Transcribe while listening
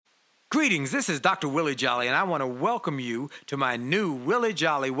Greetings, this is Dr. Willie Jolly, and I want to welcome you to my new Willie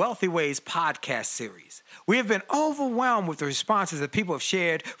Jolly Wealthy Ways podcast series. We have been overwhelmed with the responses that people have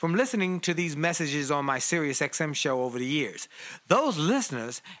shared from listening to these messages on my SiriusXM show over the years. Those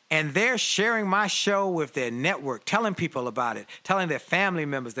listeners, and they're sharing my show with their network, telling people about it, telling their family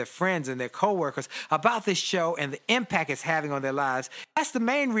members, their friends, and their coworkers about this show and the impact it's having on their lives. That's the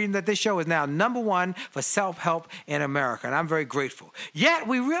main reason that this show is now #1 for self-help in America, and I'm very grateful. Yet,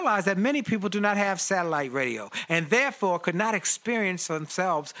 we realize that many people do not have satellite radio and therefore could not experience for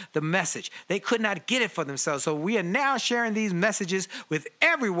themselves the message. They could not get it for themselves. So we are now sharing these messages with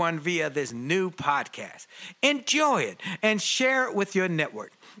everyone via this new podcast. Enjoy it and share it with your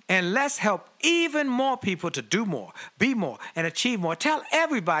network. And let's help even more people to do more, be more, and achieve more. Tell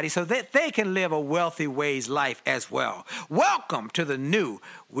everybody so that they can live a Wealthy Ways life as well. Welcome to the new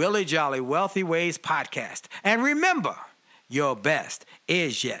Willie Jolly Wealthy Ways podcast. And remember, your best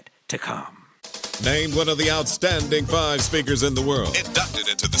is yet to come. Named one of the outstanding 5 speakers in the world. Inducted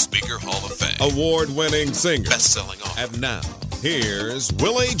into the Speaker Hall of Fame. Award-winning singer. Best-selling author. And now, here's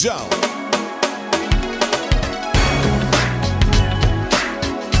Willie Jolly.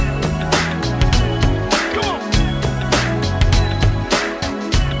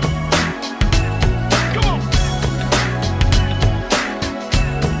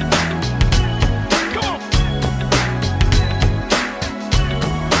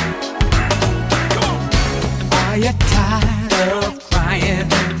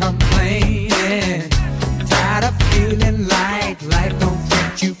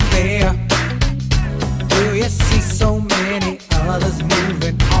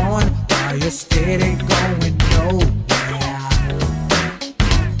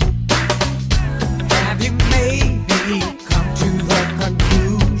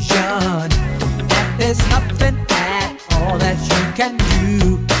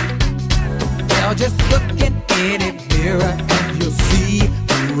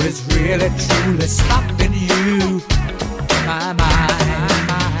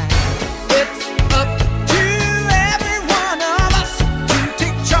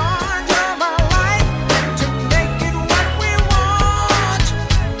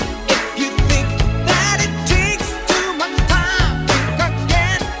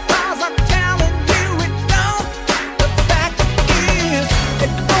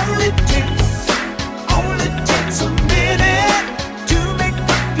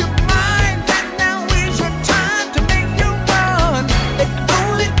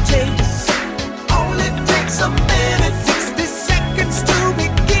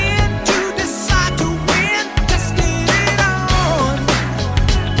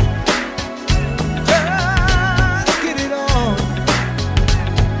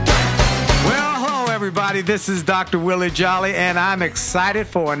 This is Dr. Willie Jolly, and I'm excited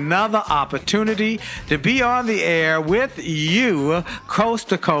for another opportunity to be on the air with you, coast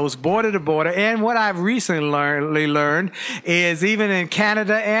to coast, border to border. And what I've recently learned is even in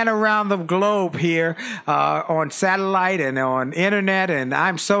Canada and around the globe here on satellite and on internet. And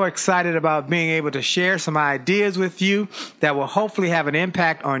I'm so excited about being able to share some ideas with you that will hopefully have an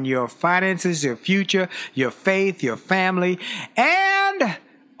impact on your finances, your future, your faith, your family, and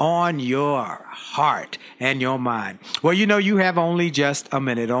on your heart and your mind. Well, you know, you have only just a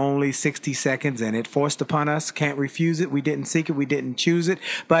minute, only 60 seconds in it, forced upon us. Can't refuse it. We didn't seek it. We didn't choose it,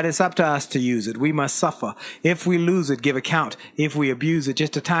 but it's up to us to use it. We must suffer. If we lose it, give account. If we abuse it,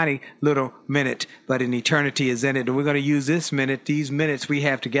 just a tiny little minute, but an eternity is in it. And we're going to use this minute, these minutes we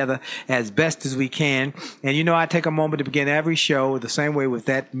have together as best as we can. And you know, I take a moment to begin every show the same way with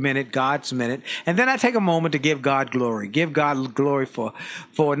that minute, God's minute. And then I take a moment to give God glory. Give God glory for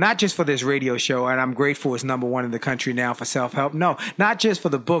not just for this radio show, and I'm grateful it's #1 in the country now for self-help. No, not just for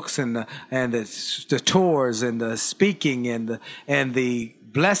the books and the tours and the speaking and the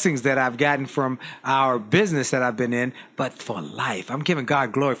blessings that I've gotten from our business that I've been in, but for life. I'm giving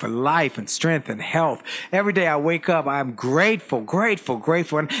God glory for life and strength and health. Every day I wake up, I'm grateful.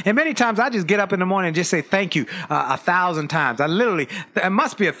 And many times I just get up in the morning and just say thank you 1,000 times. It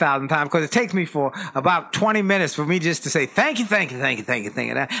must be 1,000 times because it takes me for about 20 minutes for me just to say thank you.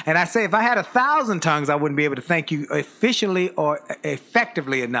 And I say if I had 1,000 tongues, I wouldn't be able to thank you efficiently or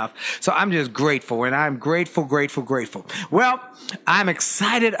effectively enough. So I'm just grateful, and I'm grateful. Well, I'm excited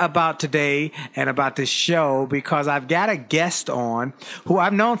about today and about this show because I've got a guest on who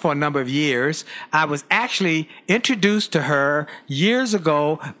I've known for a number of years. I was actually introduced to her years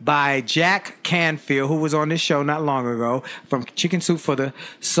ago by Jack Canfield, who was on this show not long ago from Chicken Soup for the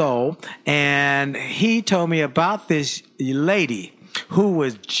Soul. And he told me about this lady who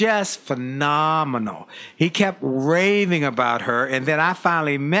was just phenomenal. He kept raving about her, and then I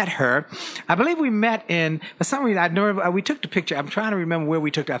finally met her. I believe we met for some reason, we took the picture. I'm trying to remember where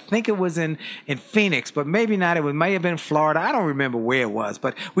we took it. I think it was in Phoenix, but maybe not. It may have been Florida. I don't remember where it was,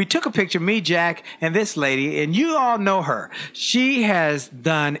 but we took a picture, me, Jack, and this lady, and you all know her. She has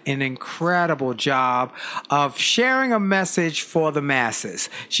done an incredible job of sharing a message for the masses.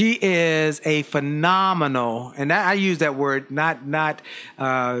 She is a phenomenal, and I use that word not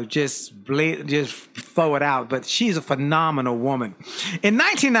just throw it out, but she's a phenomenal woman. In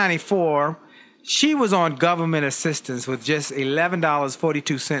 1994, she was on government assistance with just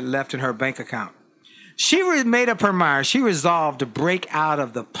 $11.42 left in her bank account. She made up her mind. She resolved to break out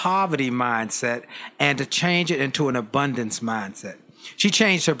of the poverty mindset and to change it into an abundance mindset. She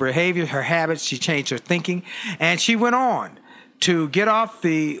changed her behavior, her habits, she changed her thinking, and she went on to get off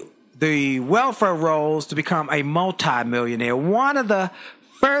the welfare rolls to become a multimillionaire. One of the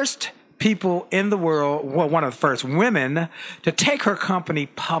first people in the world, well, one of the first women to take her company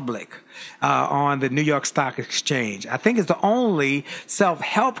public on the New York Stock Exchange. I think it's the only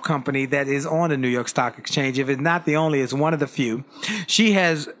self-help company that is on the New York Stock Exchange. If it's not the only, it's one of the few. She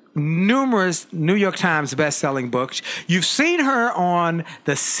has numerous New York Times best-selling books. You've seen her on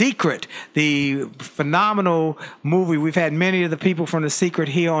The Secret, the phenomenal movie. We've had many of the people from The Secret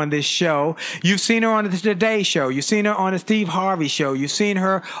here on this show. You've seen her on the Today Show. You've seen her on the Steve Harvey Show. You've seen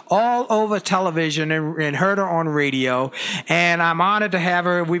her all over television and heard her on radio. And I'm honored to have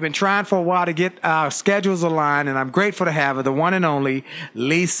her. We've been trying for a while to get our schedules aligned, and I'm grateful to have her, the one and only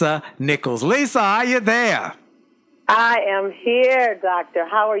Lisa Nichols. Lisa, are you there? I am here, Doctor.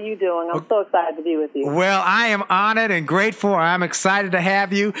 How are you doing? I'm so excited to be with you. Well, I am honored and grateful. I'm excited to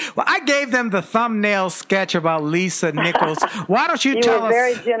have you. Well, I gave them the thumbnail sketch about Lisa Nichols. Why don't you tell us? You were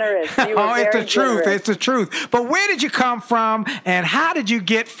very generous. It's the truth. It's the truth. But where did you come from, and how did you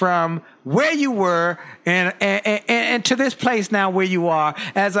get from where you were and to this place now where you are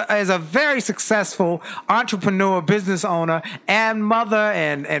as a very successful entrepreneur, business owner, and mother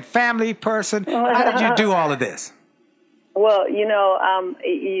and family person? How did you do all of this? Well, you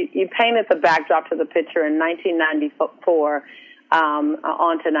painted the backdrop to the picture in 1994 on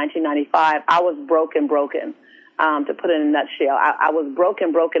to 1995. I was broken, to put it in a nutshell. I was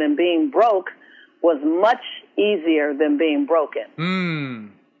broken, and being broke was much easier than being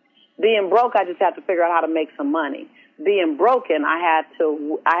broken. Being broke, I just had to figure out how to make some money. Being broken, I had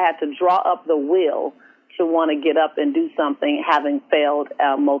to draw up the will to want to get up and do something, having failed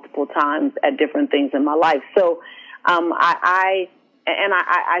multiple times at different things in my life. So I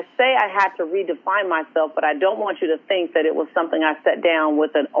say I had to redefine myself, but I don't want you to think that it was something I sat down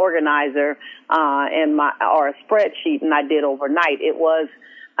with an organizer or a spreadsheet and I did overnight. It was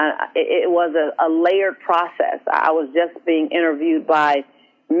a layered process. I was just being interviewed by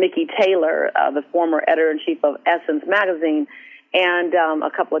Mickey Taylor, the former editor-in-chief of Essence magazine, and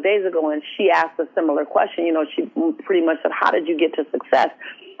a couple of days ago, and she asked a similar question. She pretty much said, "How did you get to success?"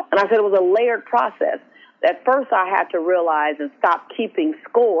 And I said it was a layered process. At first, I had to realize and stop keeping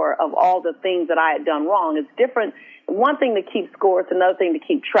score of all the things that I had done wrong. It's different. One thing to keep score, it's another thing to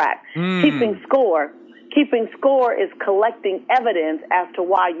keep track. Keeping score is collecting evidence as to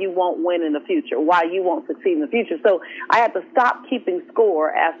why you won't win in the future, why you won't succeed in the future. So I had to stop keeping score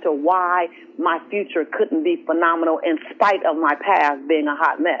as to why my future couldn't be phenomenal in spite of my past being a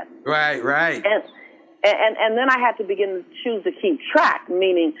hot mess. Right. And then I had to begin to choose to keep track,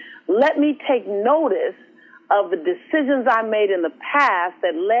 meaning let me take notice of the decisions I made in the past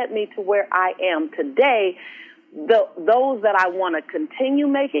that led me to where I am today, those that I want to continue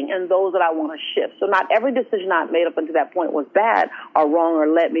making and those that I want to shift. So not every decision I made up until that point was bad or wrong or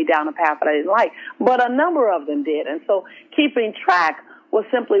led me down a path that I didn't like, but a number of them did. And so keeping track was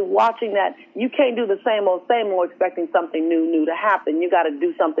simply watching that you can't do the same old expecting something new to happen. You got to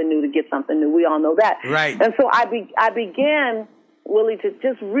do something new to get something new. We all know that. Right. And so I began, Willie, to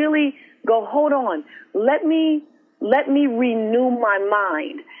just really go, hold on, let me renew my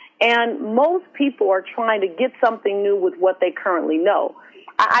mind. And most people are trying to get something new with what they currently know.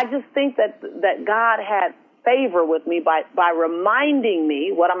 I just think that God had favor with me by reminding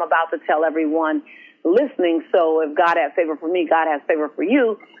me what I'm about to tell everyone listening. So if God has favor for me, God has favor for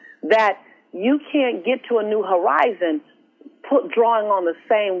you, that you can't get to a new horizon drawing on the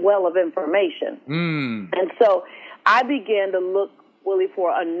same well of information. And so I began to look Willie,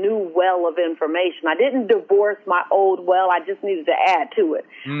 for a new well of information. I didn't divorce my old well. I just needed to add to it.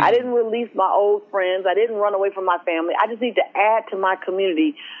 I didn't release my old friends. I didn't run away from my family. I just need to add to my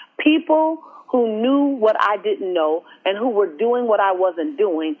community people who knew what I didn't know and who were doing what I wasn't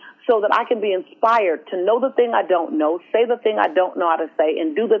doing, so that I can be inspired to know the thing I don't know, say the thing I don't know how to say,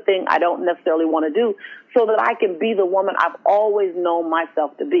 and do the thing I don't necessarily want to do, so that I can be the woman I've always known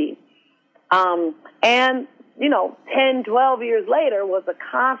myself to be. And, 10, 12 years later was a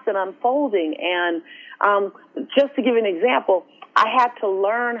constant unfolding. And just to give you an example, I had to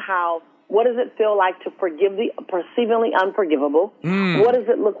learn what does it feel like to forgive the perceivingly unforgivable? What does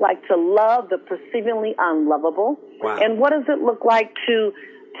it look like to love the perceivingly unlovable? Wow. And what does it look like to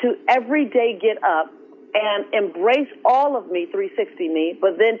every day get up and embrace all of me, 360 me,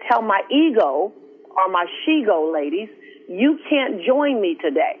 but then tell my ego or my she-go ladies, you can't join me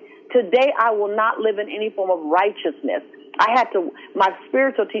today. Today I will not live in any form of righteousness. My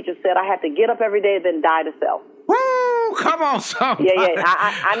spiritual teacher said I had to get up every day and then die to self. Woo! Come on, somebody. Yeah.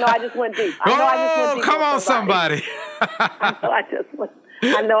 I know I just went deep. Come on, somebody.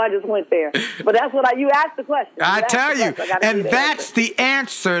 I know I just went there. But that's what you asked the question. I tell you. And that's the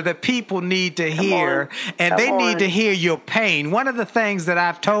answer that people need to hear. And they need to hear your pain. One of the things that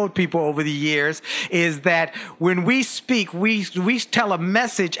I've told people over the years is that when we speak, we tell a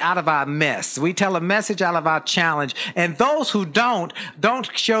message out of our mess. We tell a message out of our challenge. And those who don't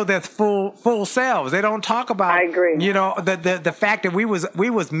show their full selves. They don't talk about, I agree. The fact that we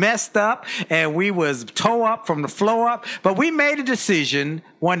was messed up and we was toe up from the floor up, but we made a decision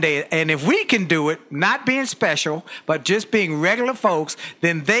one day, and if we can do it, not being special, but just being regular folks,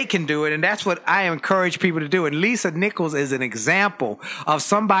 then they can do it. And that's what I encourage people to do. And Lisa Nichols is an example of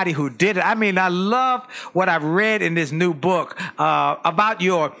somebody who did it. I mean, I love what I've read in this new book about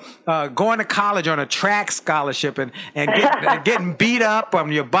your going to college on a track scholarship and getting beat up,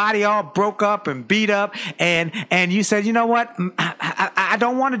 your body all broke up and beat up, and you said, you know what, I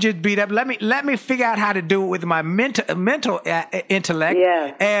don't want to just beat up. Let me figure out how to do it with my mental intellect. Yeah.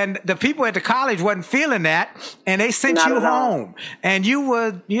 And the people at the college wasn't feeling that, and they sent you home. And you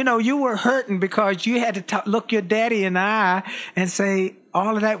were hurting because you had to look your daddy in the eye and say,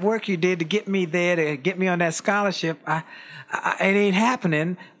 all of that work you did to get me there, to get me on that scholarship, it ain't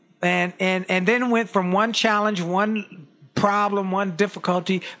happening. And then went from one challenge, one problem, one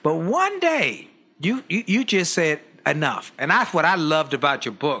difficulty, but one day you just said, enough. And that's what I loved about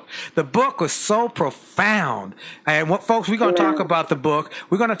your book. The book was so profound. And folks, we're going to talk about the book.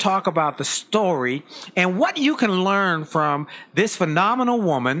 We're going to talk about the story and what you can learn from this phenomenal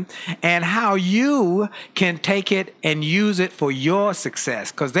woman and how you can take it and use it for your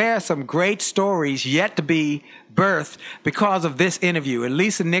success. Because there are some great stories yet to be birthed because of this interview. And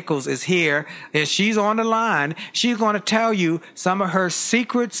Lisa Nichols is here, and she's on the line. She's going to tell you some of her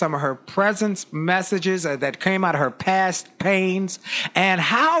secrets, some of her presence messages that came out of her past pains, and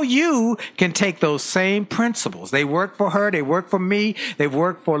how you can take those same principles. They work for her. They work for me. They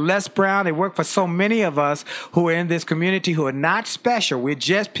work for Les Brown. They work for so many of us who are in this community who are not special. We're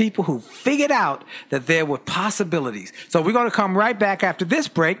just people who figured out that there were possibilities. So we're going to come right back after this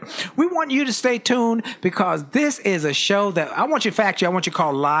break. We want you to stay tuned because this is a show that I want you to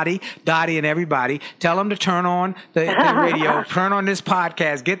call Lottie, Dottie, and everybody. Tell them to turn on the radio, turn on this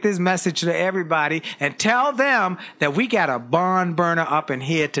podcast, get this message to everybody, and tell them that we got a barn burner up in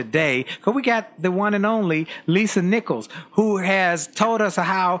here today because we got the one and only Lisa Nichols, who has told us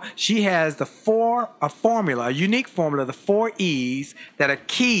how she has a unique formula, the 4 E's that are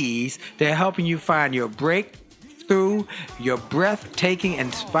keys to helping you find your breakthrough, your breathtaking,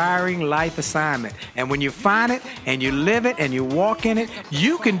 inspiring life assignment. And when you find it and you live it and you walk in it,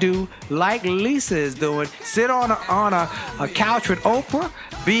 you can do like Lisa is doing, sit on a couch with Oprah,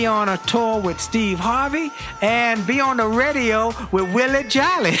 be on a tour with Steve Harvey, and be on the radio with Willie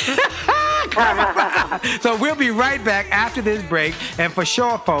Jolly. So we'll be right back after this break. And for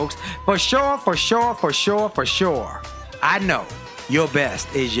sure, folks, for sure, I know your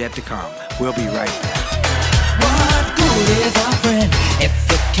best is yet to come. We'll be right back. What good is a friend if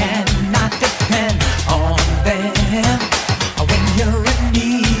you cannot depend on them when you're in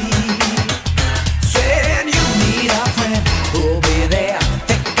need? Said you need a friend who'll be there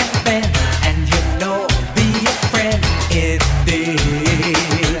thick and thin, and you know be a friend indeed.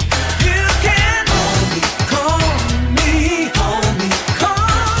 You can only call me,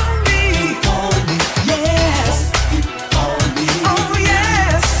 yes. Oh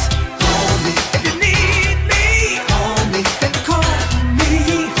yes. If you need me, then call me.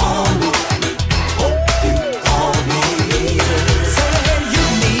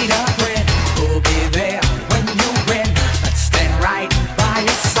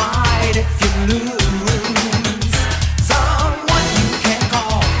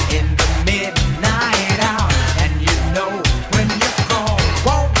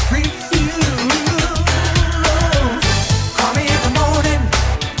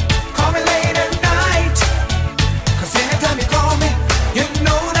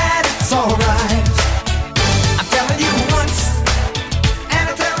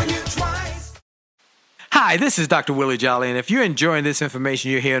 Hi, this is Dr. Willie Jolly, and if you're enjoying this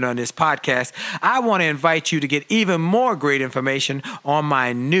information you're hearing on this podcast, I want to invite you to get even more great information on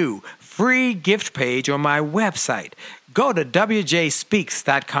my new free gift page on my website. Go to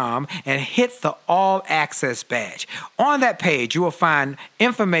wjspeaks.com and hit the All Access badge. On that page, you will find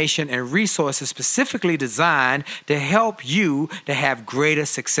information and resources specifically designed to help you to have greater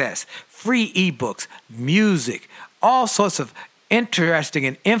success. Free ebooks, music, all sorts of interesting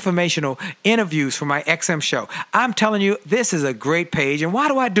and informational interviews for my XM show. I'm telling you, this is a great page. And why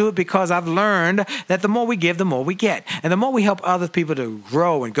do I do it? Because I've learned that the more we give, the more we get. And the more we help other people to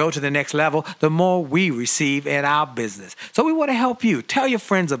grow and go to the next level, the more we receive in our business. So we want to help you. Tell your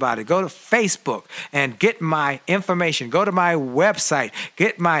friends about it. Go to Facebook and get my information. Go to my website,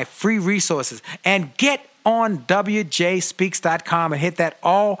 get my free resources, and get on wjspeaks.com and hit that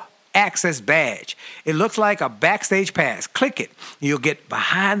All Access badge. It looks like a backstage pass. Click it. You'll get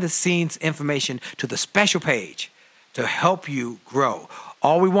behind the scenes information to the special page to help you grow.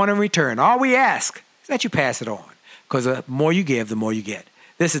 All we want in return, all we ask is that you pass it on, because the more you give, the more you get.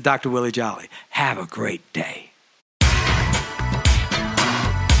 This is Dr. Willie Jolly. Have a great day.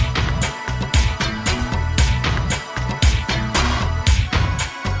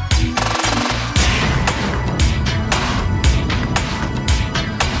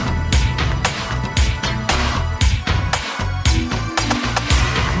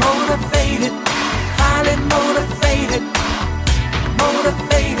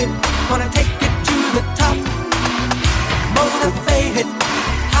 Motivated, gonna take it to the top. Motivated,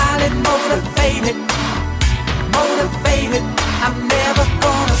 highly motivated. Motivated, I'm never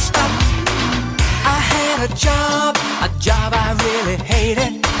gonna stop. I had a job I really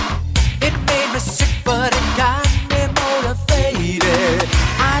hated. It made me sick, but it got me motivated.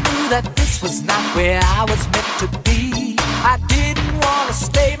 I knew that this was not where I was meant to be. I didn't want to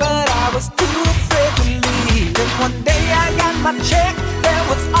stay, but I was too afraid to leave. Then one day I got my check, there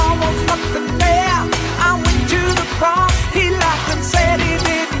was almost nothing there. I went to the boss, he laughed and said he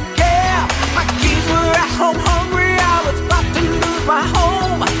didn't care. My kids were at home hungry, I was about to lose my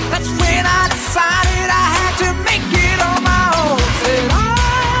home. That's when I decided I had to make it on my own. Said,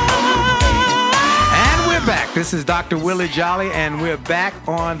 Back. This is Dr. Willie Jolly, and we're back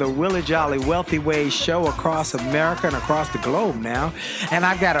on the Willie Jolly Wealthy Ways show across America and across the globe now. And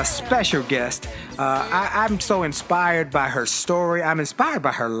I've got a special guest. I'm so inspired by her story. I'm inspired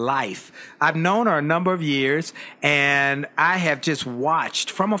by her life. I've known her a number of years, and I have just watched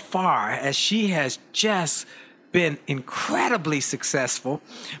from afar as she has just been incredibly successful,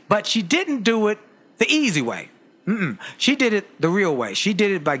 but she didn't do it the easy way. She did it the real way. She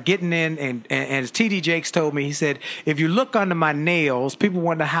did it by getting in, and as T.D. Jakes told me, he said, if you look under my nails, people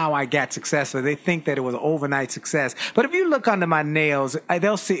wonder how I got successful. They think that it was an overnight success. But if you look under my nails,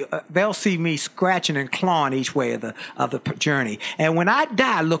 they'll see me scratching and clawing each way of the journey. And when I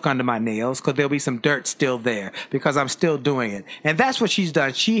die, look under my nails, because there'll be some dirt still there, because I'm still doing it. And that's what she's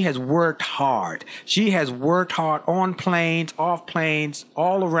done. She has worked hard. She has worked hard on planes, off planes,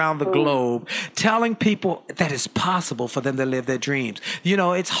 all around the globe, telling people that it's possible for them to live their dreams. You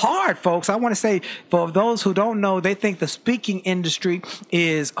know, it's hard, folks. I want to say, for those who don't know, they think the speaking industry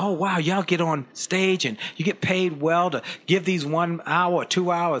is, oh, wow, y'all get on stage and you get paid well to give these 1 hour, 2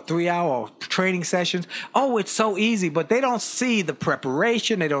 hour, 3 hour training sessions. Oh, it's so easy, but they don't see the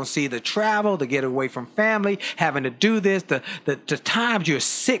preparation. They don't see the travel to get away from family, having to do this, the times you're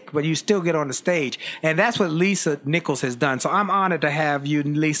sick, but you still get on the stage. And that's what Lisa Nichols has done. So I'm honored to have you,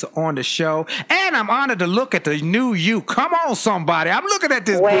 Lisa, on the show. And I'm honored to look at the new you. Come on, somebody. I'm looking at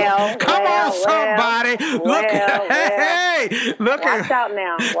this book. Come on, somebody. Look Watch out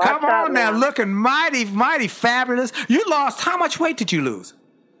now. Come on now. Looking mighty, mighty fabulous. You lost, how much weight did you lose?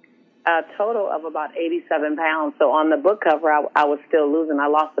 A total of about 87 pounds. So on the book cover, I was still losing. I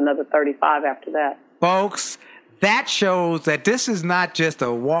lost another 35 after that. Folks, that shows that this is not just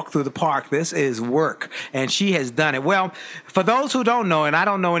a walk through the park. This is work, and she has done it. Well, for those who don't know, and I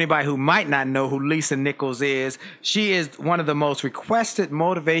don't know anybody who might not know who Lisa Nichols is, she is one of the most requested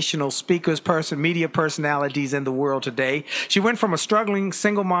motivational speakers, media personalities in the world today. She went from a struggling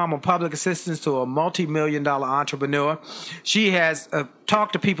single mom on public assistance to a multi-million-dollar entrepreneur. She has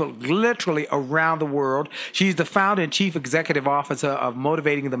talked to people literally around the world. She's the founder and chief executive officer of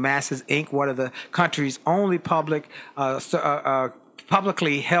Motivating the Masses, Inc., one of the country's only public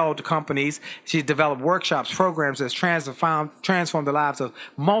publicly held companies. She's developed workshops, programs that's transformed the lives of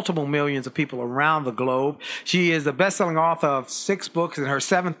multiple millions of people around the globe. She is the best-selling author of 6 books, and her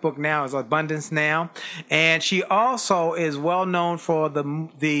 7th book now is Abundance Now. And she also is well-known for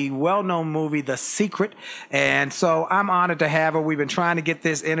the well-known movie The Secret. And so I'm honored to have her. We've been trying to get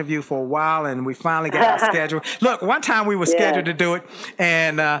this interview for a while, and we finally got our schedule. Look, one time we were scheduled to do it,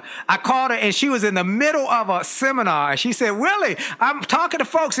 and I called her, and she was in the middle of a seminar. And she said, Willie, I'm talking to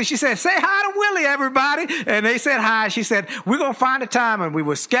folks. And she said, say hi to Willie, everybody. And they said hi. She said, we're going to find a time. And we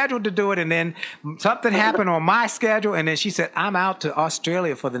were scheduled to do it, and then something happened on my schedule. And then she said, I'm out to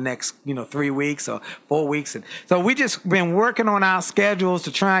Australia for the next, 3 weeks or 4 weeks. And so we just been working on our schedules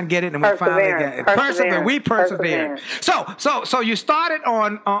to try and get it, and we finally got it. We persevered. So you started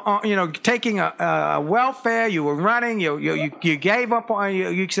on taking a welfare. You were running. You gave up on.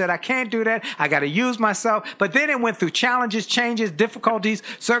 You said, I can't do that. I got to use myself. But then it went through challenges, changes, difficulties,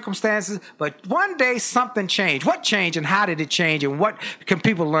 circumstances. But one day something changed. What changed, and how did it change, and what can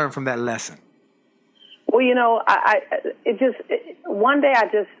people learn from that lesson? Well, one day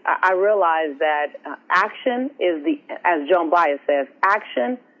I realized that action is as Joan Baez says,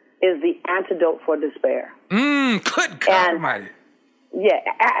 action is the antidote for despair. Good God Almighty. Yeah,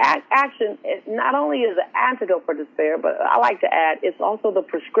 action not only is an antidote for despair, but I like to add, it's also the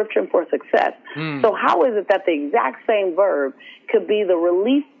prescription for success. So how is it that the exact same verb could be the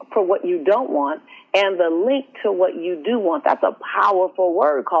relief for what you don't want and the link to what you do want? That's a powerful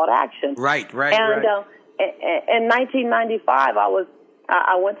word called action. Right. And in 1995,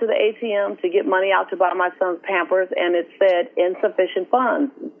 I went to the ATM to get money out to buy my son's Pampers, and it said insufficient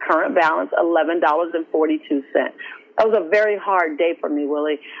funds, current balance $11.42. That was a very hard day for me,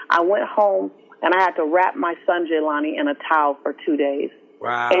 Willie. I went home, and I had to wrap my son, Jelani, in a towel for 2 days.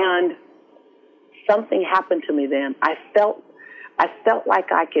 Wow. And something happened to me then. I felt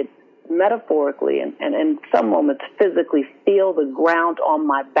like I could metaphorically and in some moments physically feel the ground on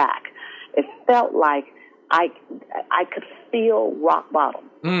my back. It felt like I could feel rock bottom.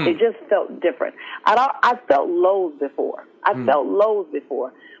 It just felt different. I felt lows before.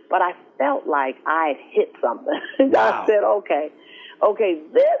 But I felt like I had hit something. Wow. I said, okay,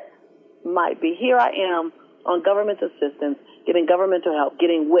 this might be. Here I am on government assistance, getting governmental help,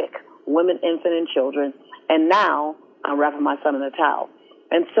 getting WIC, Women, Infant, and Children, and now I'm wrapping my son in a towel.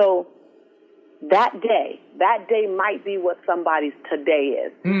 And so that day might be what somebody's today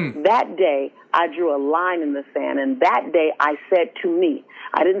is. That day, I drew a line in the sand, and that day I said to me,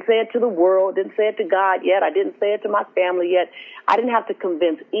 I didn't say it to the world, didn't say it to God yet, I didn't say it to my family yet. I didn't have to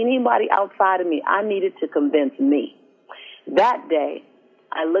convince anybody outside of me. I needed to convince me. That day,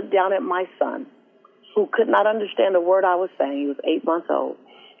 I looked down at my son, who could not understand a word I was saying. He was 8 months old.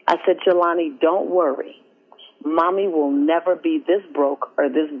 I said, Jelani, don't worry. Mommy will never be this broke or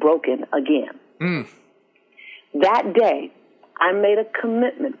this broken again. That day, I made a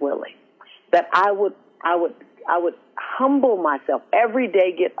commitment, Willie, that I would humble myself every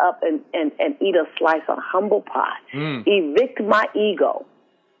day, get up and eat a slice of humble pie, evict my ego,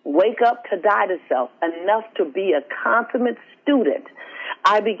 wake up to die to self, enough to be a consummate student.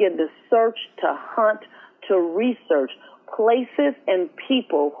 I began to search, to hunt, to research places and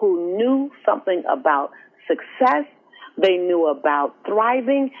people who knew something about success. They knew about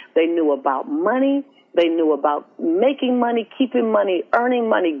thriving. They knew about money. They knew about making money, keeping money, earning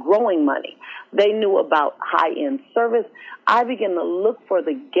money, growing money. They knew about high-end service. I began to look for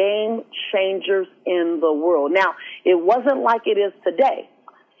the game changers in the world. Now, it wasn't like it is today.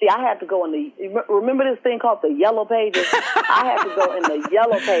 See, I had to go in remember this thing called the Yellow Pages? I had to go in the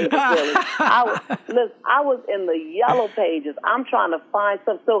Yellow Pages, really. I was in the Yellow Pages. I'm trying to find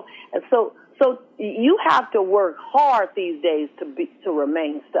stuff. So you have to work hard these days to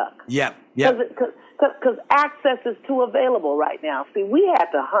remain stuck. Yep. Because access is too available right now. See, we had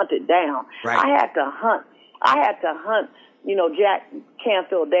to hunt it down. Right. I had to hunt, Jack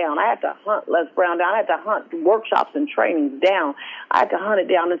Canfield down. I had to hunt Les Brown down. I had to hunt workshops and trainings down. I had to hunt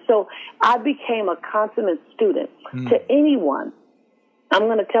it down. And so I became a consummate student. To anyone, I'm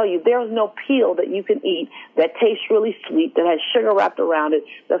going to tell you, there's no pill that you can eat that tastes really sweet, that has sugar wrapped around it,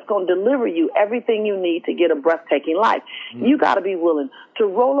 that's going to deliver you everything you need to get a breathtaking life. You got to be willing to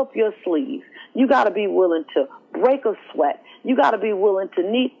roll up your sleeves. You got to be willing to break a sweat. You got to be willing to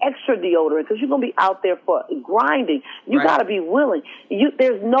need extra deodorant because you're going to be out there for grinding. You got to be willing.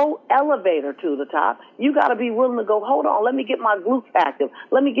 There's no elevator to the top. You got to be willing to go, hold on, let me get my glutes active.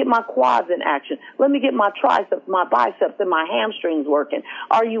 Let me get my quads in action. Let me get my triceps, my biceps, and my hamstrings working.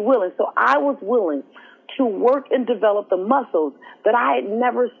 Are you willing? So I was willing to work and develop the muscles that I had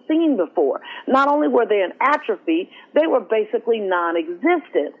never seen before. Not only were they in atrophy, they were basically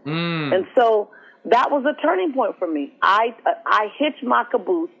non-existent. And so that was a turning point for me. I hitched my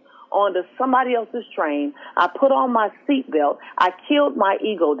caboose onto somebody else's train. I put on my seatbelt. I killed my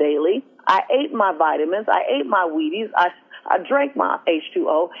ego daily. I ate my vitamins. I ate my Wheaties. I drank my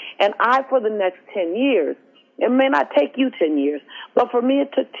H2O. And for the next 10 years, it may not take you 10 years, but for me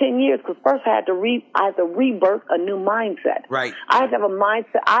it took 10 years because first I had to rebirth a new mindset. Right. I had to have a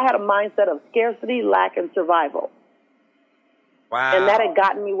mindset. I had a mindset of scarcity, lack, and survival. Wow. And that had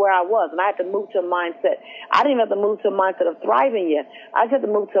gotten me where I was. And I had to move to a mindset. I didn't even have to move to a mindset of thriving yet. I just had to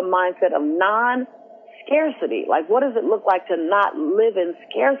move to a mindset of non-scarcity. Like, what does it look like to not live in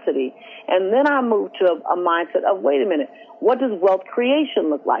scarcity? And then I moved to a mindset of, wait a minute, what does wealth creation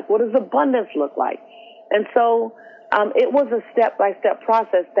look like? What does abundance look like? And so it was a step-by-step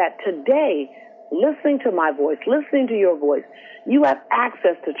process that today, listening to my voice, listening to your voice, you have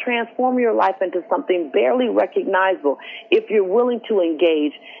access to transform your life into something barely recognizable if you're willing to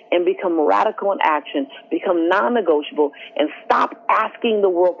engage and become radical in action, become non-negotiable, and stop asking the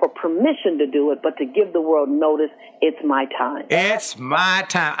world for permission to do it, but to give the world notice it's my time. It's my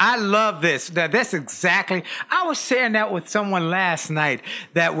time. I love this. That's exactly. I was sharing that with someone last night,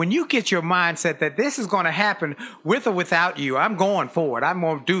 that when you get your mindset that this is going to happen with or without you, I'm going forward. I'm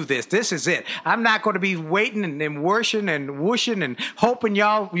going to do this. This is it. I'm not going to be waiting and worshing and whooshing and hoping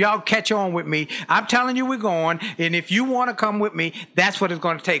y'all catch on with me. I'm telling you we're going, and if you want to come with me, that's what it's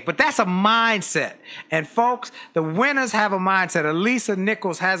going to take. But that's a mindset. And folks, the winners have a mindset. Elisa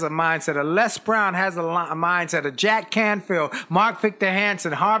Nichols has a mindset. A Les Brown has a mindset. A Jack Canfield, Mark Victor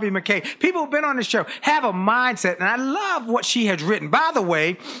Hansen, Harvey McKay. People who've been on the show have a mindset, and I love what she has written. By the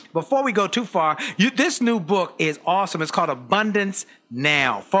way, before we go too far, this new book is awesome. It's called Abundance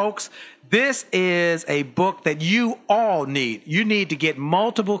Now. Folks, this is a book that you all need. You need to get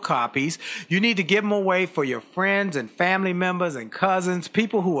multiple copies. You need to give them away for your friends and family members and cousins,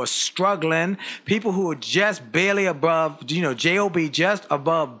 people who are struggling, people who are just barely above, J-O-B, just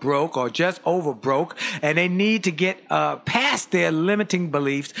above broke or just over broke, and they need to get past their limiting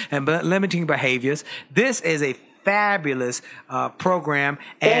beliefs and limiting behaviors. This is a fabulous program.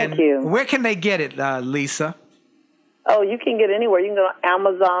 Thank you. Where can they get it, Lisa? Oh, you can get it anywhere. You can go to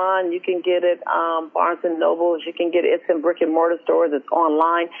Amazon. You can get it Barnes & Nobles. You can get it. It's in brick-and-mortar stores. It's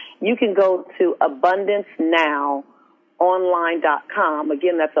online. You can go to AbundanceNowOnline.com.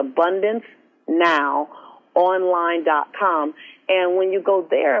 Again, that's AbundanceNowOnline.com. And when you go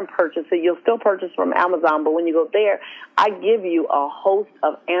there and purchase it, you'll still purchase from Amazon, but when you go there, I give you a host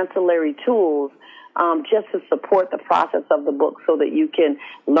of ancillary tools just to support the process of the book so that you can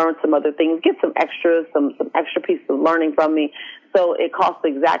learn some other things, get some extras, some extra pieces of learning from me. So it costs the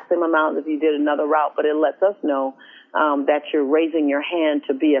exact same amount as if you did another route, but it lets us know that you're raising your hand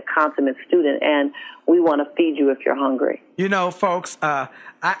to be a consummate student, and we want to feed you if you're hungry. You know, folks, I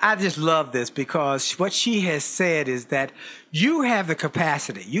just love this because what she has said is that you have the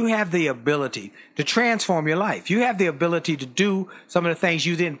capacity, you have the ability to transform your life. You have the ability to do some of the things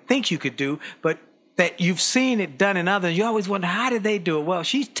you didn't think you could do, but that you've seen it done in others. You always wonder, how did they do it? Well,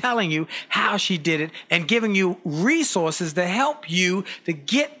 she's telling you how she did it and giving you resources to help you to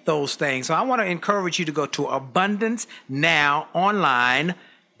get those things. So I want to encourage you to go to AbundanceNowOnline.com.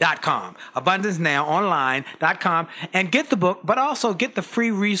 AbundanceNowOnline.com, and get the book, but also get the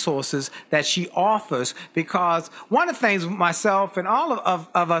free resources that she offers, because one of the things myself and all of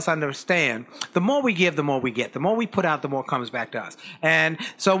us understand, the more we give, the more we get. The more we put out, the more comes back to us. And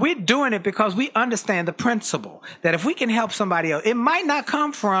so we're doing it because we understand the principle that if we can help somebody else, it might not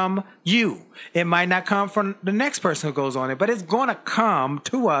come from you. It might not come from the next person who goes on it, but it's going to come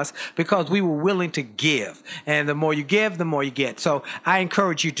to us because we were willing to give. And the more you give, the more you get. So I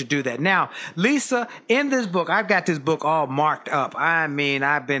encourage you to do that. Now, Lisa, in this book, I've got this book all marked up. I mean,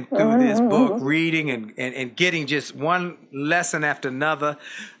 I've been through this book, reading and getting just one lesson after another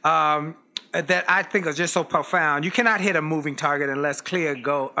that I think are just so profound. You cannot hit a moving target unless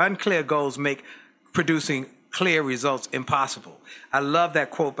unclear goals make producing clear results impossible. I love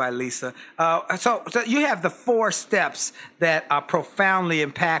that quote by Lisa. So you have the 4 steps that are profoundly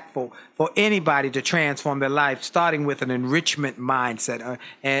impactful for anybody to transform their life, starting with an enrichment mindset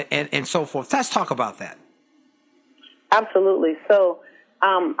and so forth. Let's talk about that. Absolutely. So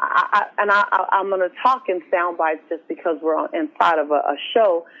I'm going to talk in sound bites just because we're inside of a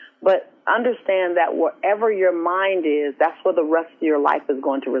show, but understand that wherever your mind is, that's where the rest of your life is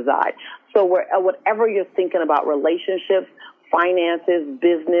going to reside. So whatever you're thinking about, relationships, finances,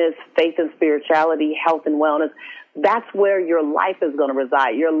 business, faith and spirituality, health and wellness, that's where your life is going to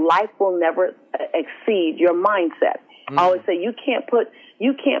reside. Your life will never exceed your mindset. I always say you can't put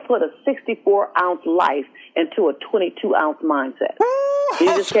a 64-ounce life into a 22-ounce mindset. You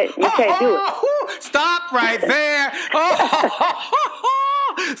just can't do it. Stop right there.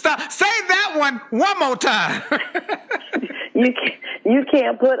 Stop. Say that one more time. You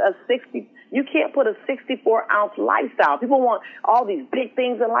can't put a 64-ounce lifestyle. People want all these big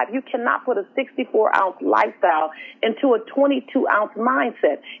things in life. You cannot put a 64-ounce lifestyle into a 22-ounce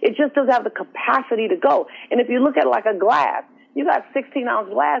mindset. It just doesn't have the capacity to go. And if you look at it like a glass, you got 16-ounce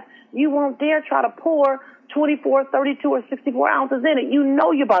glass, you won't dare try to pour 24, 32, or 64 ounces in it. You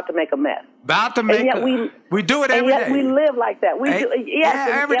know you're about to make a mess. We do it every day. And yet we live like that.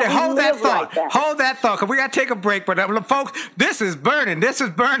 Every day. Hold that thought. Hold that thought, because we got to take a break. But folks, this is burning. And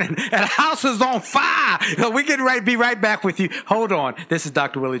the house is on fire. We get ready to be right back with you. Hold on. This is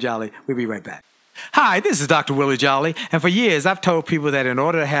Dr. Willie Jolly. We'll be right back. Hi, this is Dr. Willie Jolly, and for years I've told people that in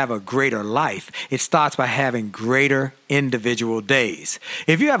order to have a greater life, it starts by having greater individual days.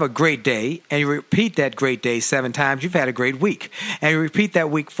 If you have a great day and you repeat that great day 7 times, you've had a great week. And you repeat that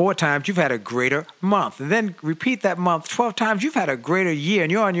week 4 times, you've had a greater month. And then repeat that month 12 times, you've had a greater year,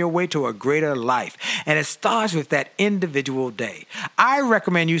 and you're on your way to a greater life. And it starts with that individual day. I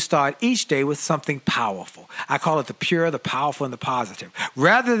recommend you start each day with something powerful. I call it the pure, the powerful, and the positive.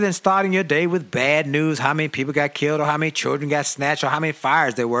 Rather than starting your day with bad news, how many people got killed or how many children got snatched or how many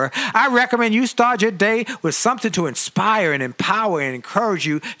fires there were, I recommend you start your day with something to inspire and empower and encourage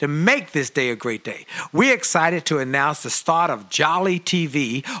you to make this day a great day. We're excited to announce the start of Jolly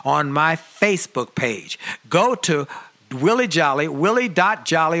TV on my Facebook page. Go to Willie Jolly,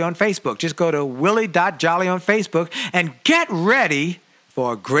 Willie.Jolly on Facebook. Just go to Willie.Jolly on Facebook and get ready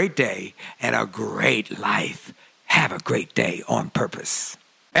for a great day and a great life. Have a great day on purpose.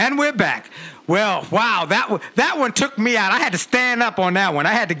 And we're back. Well, wow, that one took me out. I had to stand up on that one.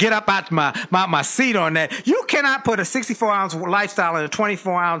 I had to get up out my seat on that. You cannot put a 64-ounce lifestyle in a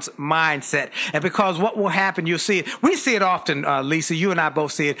 24-ounce mindset. And because what will happen, you'll see it. We see it often, Lisa. You and I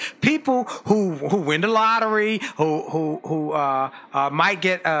both see it. People who win the lottery, who might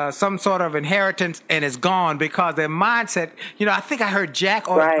get some sort of inheritance and it's gone because their mindset, I think I heard Jack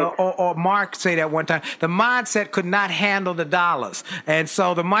or Mark say that one time. The mindset could not handle the dollars. And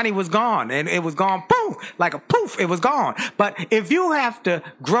so the money was gone. And it was gone, poof, like a poof, it was gone. But if you have to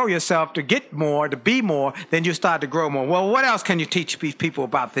grow yourself to get more, to be more, then you start to grow more. Well, what else can you teach these people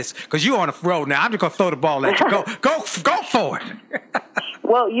about this? Because you're on the road now. I'm just going to throw the ball at you. Go for it.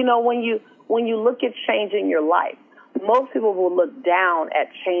 Well, when you look at changing your life, most people will look down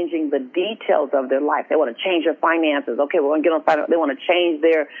at changing the details of their life. They want to change their finances. Okay, we're going to get on finance. They want to change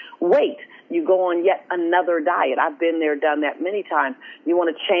their weight. You go on yet another diet. I've been there, done that many times. You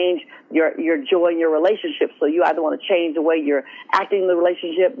want to change your joy in your relationship. So you either want to change the way you're acting in the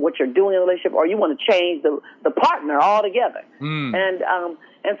relationship, what you're doing in the relationship, or you want to change the partner altogether.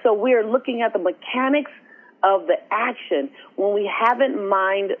 And so we're looking at the mechanics of the action when we haven't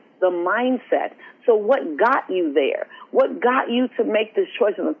mined the mindset. So what got you there? What got you to make this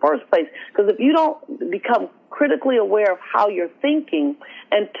choice in the first place? Because if you don't become critically aware of how you're thinking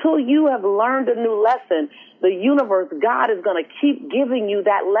until you have learned a new lesson, the universe, God, is going to keep giving you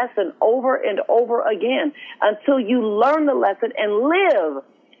that lesson over and over again until you learn the lesson and live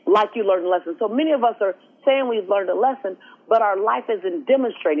like you learned the lesson. So many of us are saying we've learned a lesson, but our life isn't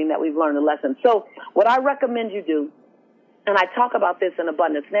demonstrating that we've learned a lesson. So what I recommend you do, and I talk about this in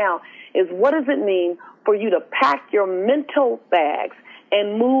Abundance Now, is what does it mean for you to pack your mental bags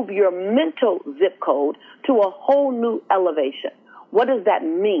and move your mental zip code to a whole new elevation? What does that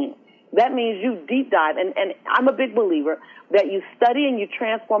mean? That means you deep dive, and I'm a big believer that you study and you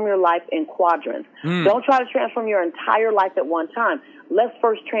transform your life in quadrants. Don't try to transform your entire life at one time. Let's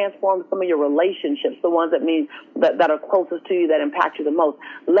first transform some of your relationships, the ones that are closest to you, that impact you the most.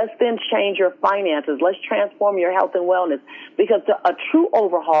 Let's then change your finances. Let's transform your health and wellness, because a true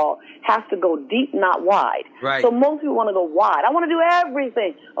overhaul has to go deep, not wide. Right. So most people want to go wide. I want to do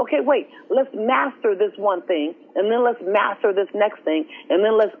everything. Okay, wait. Let's master this one thing, and then let's master this next thing, and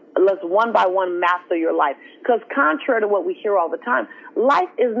then let's one by one master your life. Because contrary to what we hear all the time, life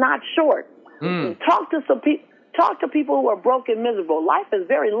is not short. Talk to people who are broke and miserable. Life is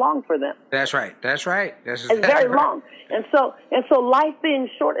very long for them. That's right. It's very long. And so life being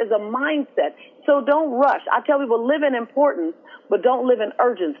short is a mindset. So don't rush. I tell people, live in importance, but don't live in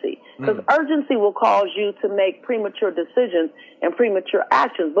urgency. Because urgency will cause you to make premature decisions and premature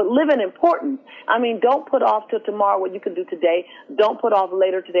actions. But live in importance. I mean, don't put off till tomorrow what you can do today. Don't put off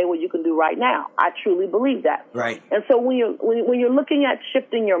later today what you can do right now. I truly believe that. Right. And so when you're looking at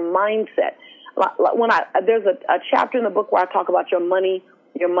shifting your mindset, There's a chapter in the book where I talk about your money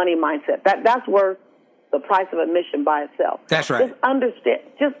mindset. That's worth the price of admission by itself. That's right.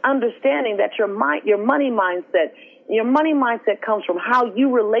 Just understanding that your money mindset comes from how you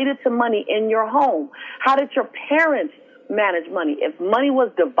related to money in your home. How did your parents manage money? If money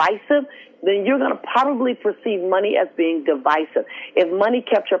was divisive, then you're going to probably perceive money as being divisive. If money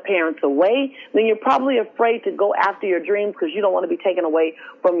kept your parents away, then you're probably afraid to go after your dreams because you don't want to be taken away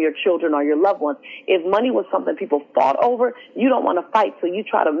from your children or your loved ones. If money was something people fought over, you don't want to fight, so you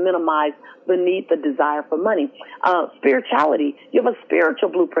try to minimize the desire for money. Spirituality, you have a spiritual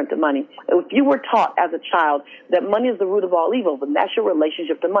blueprint to money. If you were taught as a child that money is the root of all evil, then that's your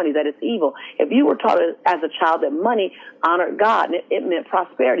relationship to money, that it's evil. If you were taught as a child that money honored God and it meant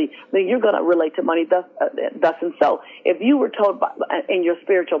prosperity, then you're going to relate to money thus and so. If you were told in your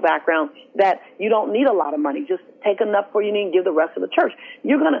spiritual background that you don't need a lot of money, just take enough for you need and give the rest of the church,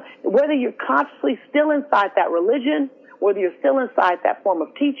 you're going to, whether you're consciously still inside that religion, whether you're still inside that form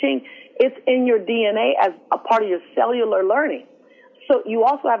of teaching, it's in your DNA as a part of your cellular learning. So you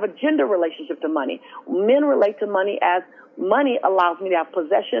also have a gender relationship to money. Men relate to money as money allows me to have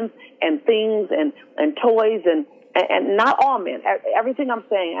possessions and things and toys and not all men. Everything I'm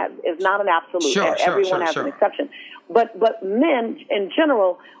saying is not an absolute. Everyone has an exception. But men, in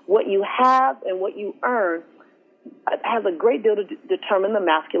general, what you have and what you earn has a great deal to determine the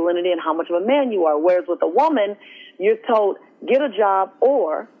masculinity and how much of a man you are. Whereas with a woman, you're told, get a job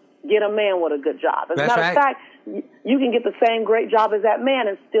or get a man with a good job. As a matter of fact, you can get the same great job as that man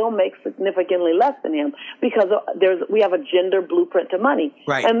and still make significantly less than him because we have a gender blueprint to money.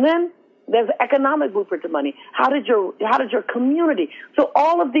 Right. And then there's an economic blueprint to money. How did your community? So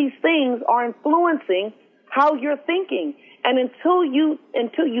all of these things are influencing how you're thinking. And until you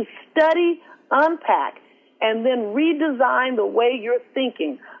study, unpack, and then redesign the way you're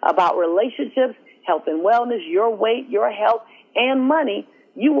thinking about relationships, health and wellness, your weight, your health, and money,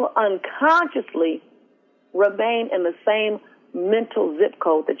 you will unconsciously remain in the same mental zip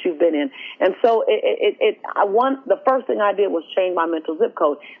code that you've been in. And so the first thing I did was change my mental zip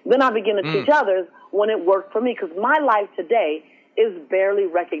code. Then I began to teach others when it worked for me, because my life today is barely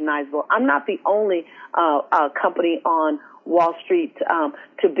recognizable. I'm not the only company on Wall Street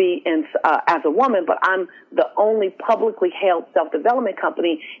to be in as a woman, but I'm the only publicly held self-development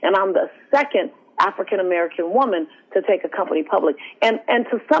company, and I'm the second African-American woman to take a company public. And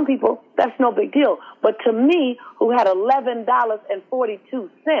to some people, that's no big deal. But to me, who had $11.42,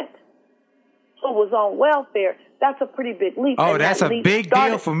 who was on welfare, that's a pretty big leap. Oh, that's a big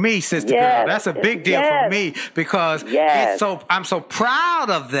deal for me, sister girl. That's a big deal for me because I'm so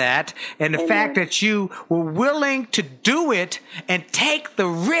proud of that and the fact that you were willing to do it and take the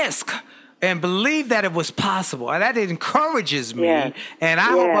risk and believe that it was possible. And that encourages me. Yes. And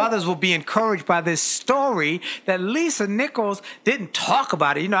I hope others will be encouraged by this story that Lisa Nichols didn't talk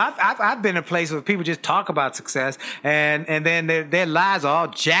about it. You know, I've been in a place where people just talk about success and then their lives are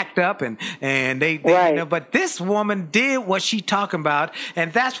all jacked up and they you know, but this woman did what she talking about.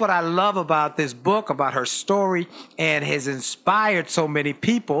 And that's what I love about this book, about her story, and has inspired so many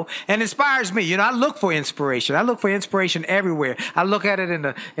people and inspires me. You know, I look for inspiration. I look for inspiration everywhere. I look at it in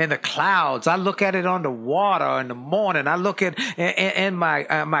the clouds. I look at it on the water in the morning. I look at in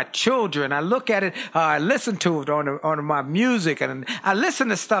my children. I look at it. I listen to it on my music, and I listen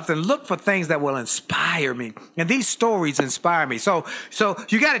to stuff and look for things that will inspire me. And these stories inspire me. So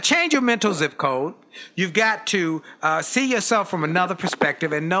you got to change your mental zip code. You've got to see yourself from another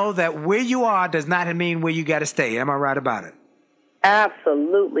perspective and know that where you are does not mean where you got to stay. Am I right about it?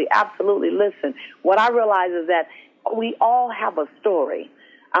 Absolutely, absolutely. Listen, what I realize is that we all have a story.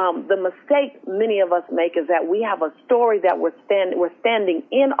 The mistake many of us make is that we have a story that we're standing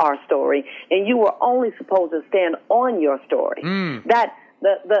in our story, and you were only supposed to stand on your story. That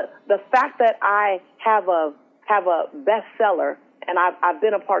the fact that I have a bestseller, and I've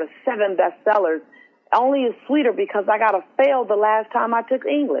been a part of 7 bestsellers, only is sweeter because I got to fail the last time I took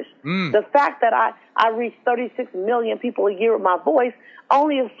English. The fact that I reach 36 million people a year with my voice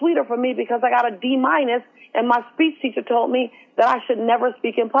only is sweeter for me because I got a D-, and my speech teacher told me that I should never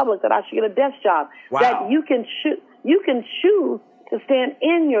speak in public, that I should get a desk job. Wow. That you can choose to stand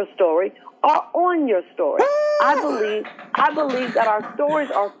in your story or on your story. I believe that our stories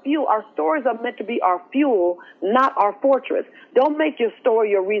are fuel. Our stories are meant to be our fuel, not our fortress. Don't make your story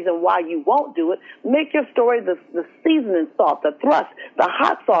your reason why you won't do it. Make your story the seasoning salt, the thrust, the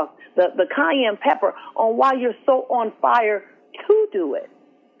hot sauce, the cayenne pepper on why you're so on fire to do it.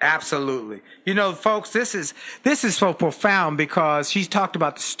 Absolutely. You know, folks, this is so profound because she's talked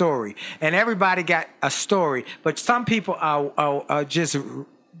about the story, and everybody got a story, but some people are just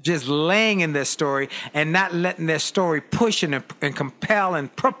just laying in their story and not letting their story push and compel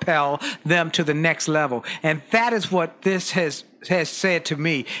and propel them to the next level. And that is what this has said to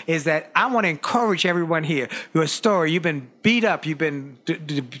me, is that I want to encourage everyone here. Your story, you've been beat up, you've been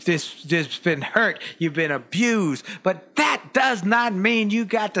just been hurt, you've been abused, but that does not mean you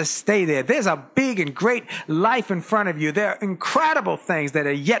got to stay there. There's a big and great life in front of you. There are incredible things that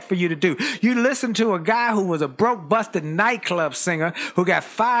are yet for you to do. You listen to a guy who was a broke, busted nightclub singer who got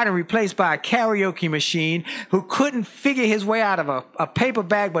fired and replaced by a karaoke machine, who couldn't figure his way out of a paper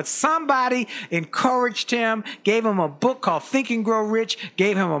bag, but somebody encouraged him, gave him a book called Think and Grow Rich,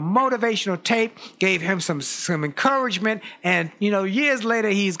 gave him a motivational tape, gave him some encouragement, and years later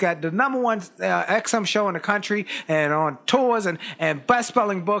he's got the #1 XM show in the country and on tours and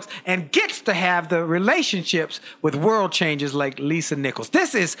best-selling books, and gets to have the relationships with world changers like Lisa Nichols.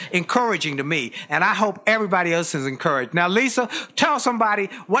 This is encouraging to me, and I hope everybody else is encouraged. Now, Lisa, tell somebody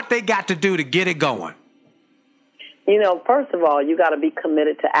what they got to do to get it going. First of all, you got to be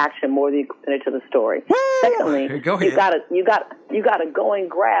committed to action more than you're committed to the story. Woo! Secondly, Go ahead. you got to go and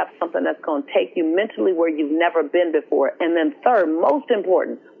grab something that's going to take you mentally where you've never been before. And then third, most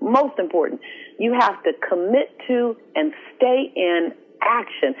important, you have to commit to and stay in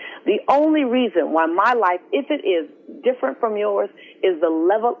action. The only reason why my life, if it is different from yours, is the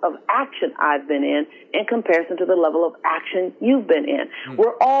level of action I've been in comparison to the level of action you've been in.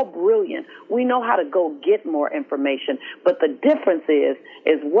 We're all brilliant. We know how to go get more information, but the difference is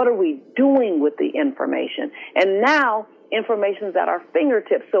what are we doing with the information? And now information's at our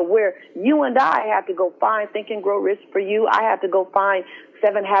fingertips. So where you and I had to go find Think and Grow Rich for you, I had to go find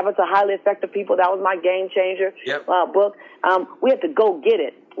 7 Habits of Highly Effective People. That was my game changer book. We had to go get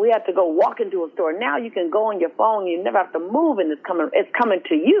it. We had to go walk into a store. Now you can go on your phone. You never have to move, and it's coming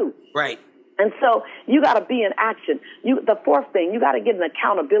to you. Right. And so you got to be in action. The fourth thing, you got to get an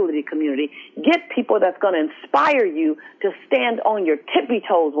accountability community. Get people that's going to inspire you to stand on your tippy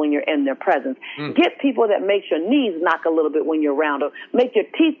toes when you're in their presence. Get people that make your knees knock a little bit when you're around them, make your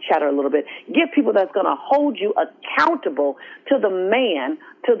teeth chatter a little bit. Get people that's going to hold you accountable to the man,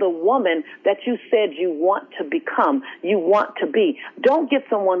 to the woman that you said you want to become, you want to be. Don't get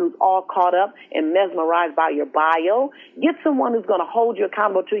someone who's all caught up and mesmerized by your bio. Get someone who's going to hold you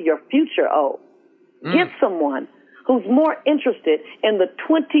accountable to your future. Get someone who's more interested in the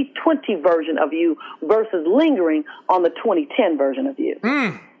 2020 version of you versus lingering on the 2010 version of you.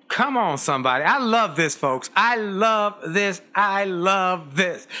 Come on, somebody. I love this, folks. I love this.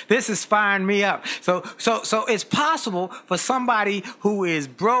 This is firing me up. So it's possible for somebody who is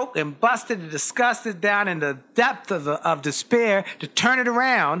broke and busted and disgusted down in the depth of despair to turn it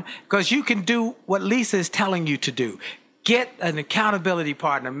around, because you can do what Lisa is telling you to do. Get an accountability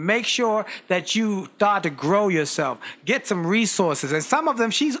partner. Make sure that you start to grow yourself. Get some resources. And some of them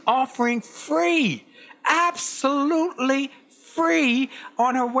she's offering free. Absolutely free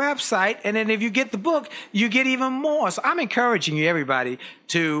on her website. And then if you get the book, you get even more. So I'm encouraging you, everybody,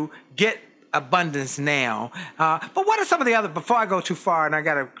 to get Abundance Now. But what are some of the other, before I go too far and I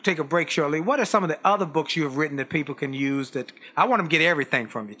got to take a break shortly, what are some of the other books you have written that people can use? That I want them to get everything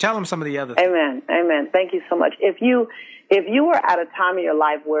from you. Tell them some of the other things. Amen. Thank you so much. If you are at a time in your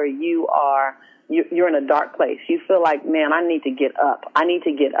life where you're in a dark place, you feel like, man, I need to get up. And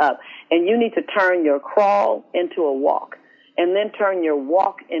you need to turn your crawl into a walk, and then turn your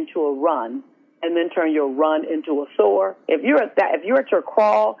walk into a run, and then turn your run into a soar. If you're at your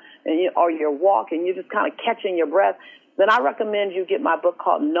crawl or your walk and you're just kind of catching your breath, then I recommend you get my book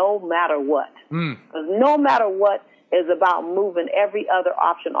called No Matter What. Because No Matter What is about moving every other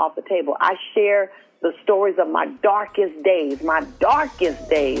option off the table. I share the stories of my darkest days,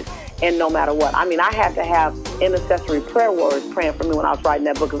 and No Matter What. I mean, I had to have intercessory prayer warriors praying for me when I was writing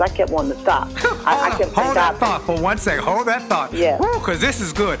that book, because I kept wanting to stop. I kept Hold that thought for 1 second. Hold that thought. Yeah. Because this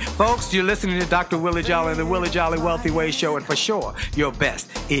is good. Folks, you're listening to Dr. Willie Jolly and the Willie Jolly Wealthy Way Show, and for sure, your best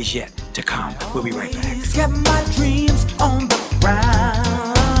is yet to come. We'll be right back. Kept my dreams on the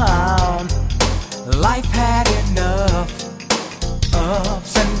ground. Life had enough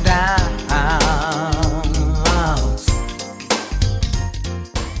ups and downs.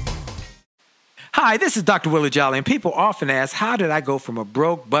 Hi, this is Dr. Willie Jolly, and people often ask, how did I go from a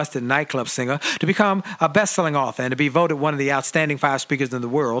broke, busted nightclub singer to become a best-selling author and to be voted one of the outstanding 5 speakers in the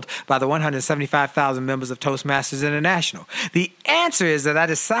world by the 175,000 members of Toastmasters International? The answer is that I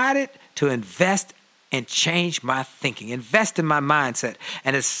decided to invest and changed my thinking, invest in my mindset,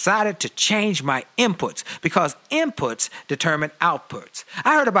 and decided to change my inputs because inputs determine outputs.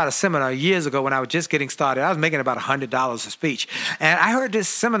 I heard about a seminar years ago when I was just getting started. I was making about $100 a speech. And I heard this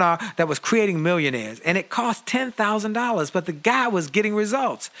seminar that was creating millionaires, and it cost $10,000, but the guy was getting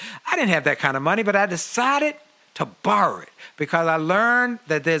results. I didn't have that kind of money, but I decided to borrow it because I learned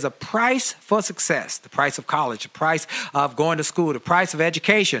that there's a price for success, the price of college, the price of going to school, the price of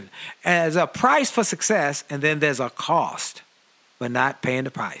education. And there's a price for success, and then there's a cost for not paying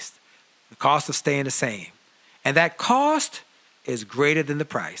the price, the cost of staying the same. And that cost is greater than the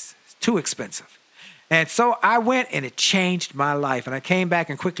price. It's too expensive. And so I went and it changed my life. And I came back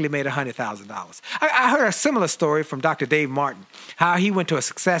and quickly made $100,000. I heard a similar story from Dr. Dave Martin, how he went to a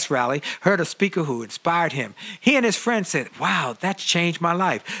success rally, heard a speaker who inspired him. He and his friends said, wow, that's changed my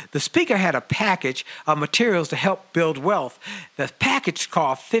life. The speaker had a package of materials to help build wealth. The package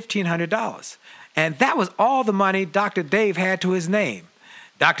cost $1,500. And that was all the money Dr. Dave had to his name.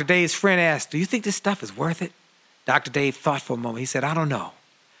 Dr. Dave's friend asked, do you think this stuff is worth it? Dr. Dave thought for a moment. He said, I don't know.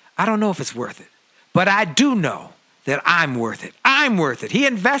 I don't know if it's worth it. But I do know that I'm worth it. I'm worth it. He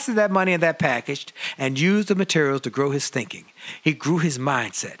invested that money in that package and used the materials to grow his thinking. He grew his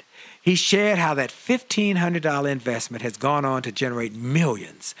mindset. He shared how that $1,500 investment has gone on to generate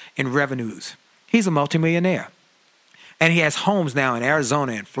millions in revenues. He's a multimillionaire. And he has homes now in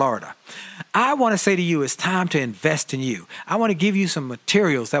Arizona and Florida. I want to say to you, it's time to invest in you. I want to give you some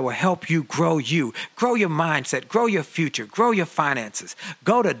materials that will help you, grow your mindset, grow your future, grow your finances.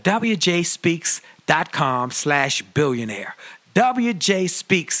 Go to wjspeaks.com/billionaire.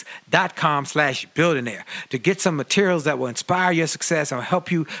 wjspeaks.com/billionaire to get some materials that will inspire your success and will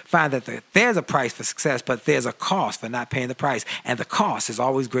help you find that there's a price for success, but there's a cost for not paying the price. And the cost is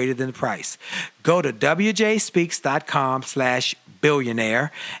always greater than the price. Go to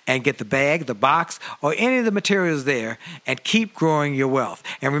wjspeaks.com/billionaire and get the bag, the box, or any of the materials there and keep growing your wealth.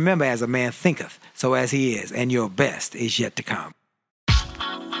 And remember, as a man thinketh, so as he is, and your best is yet to come.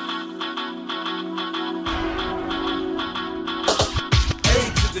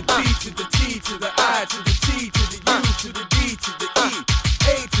 D to the T to the I to the T to the U to the D to the E. A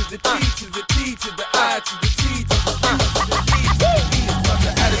to the T to the T to the I to the T to the U to the D to the E.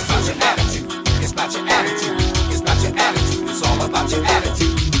 It's about your attitude. It's about your attitude. It's about your attitude. It's all about your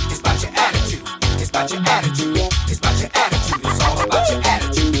attitude. It's about your attitude. It's about your attitude. It's about your attitude. It's all about your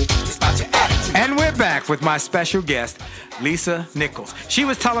attitude. It's about your attitude. And we're back with my special guest, Lisa Nichols. She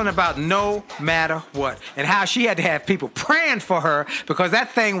was telling about no matter what and how she had to have people praying for her because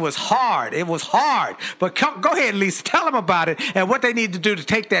that thing was hard. It was hard. But go ahead, Lisa. Tell them about it and what they need to do to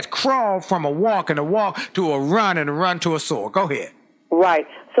take that crawl from a walk and a walk to a run and a run to a soar. Go ahead. Right.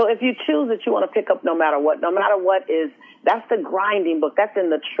 So if you choose that you want to pick up no matter what is, that's the grinding book. That's in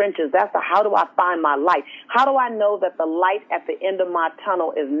the trenches. That's the how do I find my light? How do I know that the light at the end of my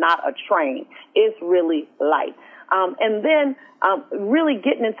tunnel is not a train? It's really light. And then really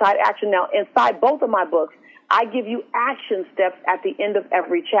getting inside action. Now, inside both of my books, I give you action steps at the end of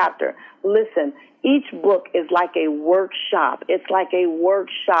every chapter. Listen, each book is like a workshop. It's like a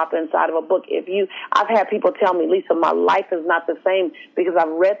workshop inside of a book. I've had people tell me, Lisa, my life is not the same because I've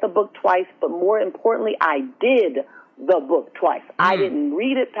read the book twice, but more importantly, I did the book twice. I didn't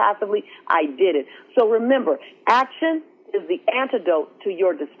read it passively. I did it. So remember, action is the antidote to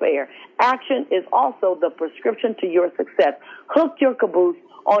your despair. Action is also the prescription to your success. Hook your caboose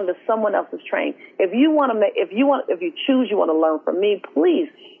onto someone else's train. If you choose you want to learn from me, please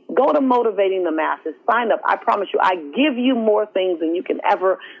go to Motivating the Masses. Sign up. I promise you, I give you more things than you can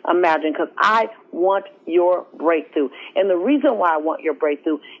ever imagine because I want your breakthrough. And the reason why I want your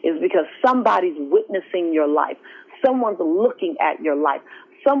breakthrough is because somebody's witnessing your life. Someone's looking at your life.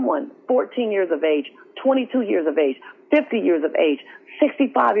 Someone 14 years of age, 22 years of age, 50 years of age,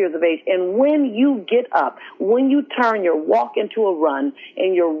 65 years of age. And when you get up, when you turn your walk into a run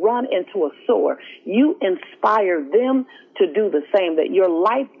and your run into a soar, you inspire them to do the same, that your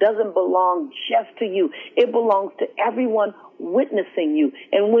life doesn't belong just to you. It belongs to everyone witnessing you.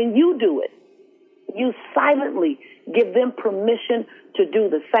 And when you do it, you silently give them permission to do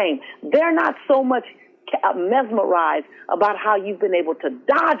the same. They're not so much mesmerized about how you've been able to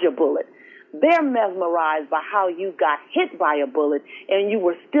dodge a bullet. They're mesmerized by how you got hit by a bullet and you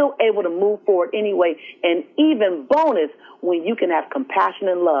were still able to move forward anyway. And even bonus, when you can have compassion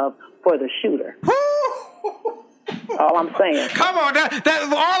and love for the shooter. All I'm saying. Come on, that's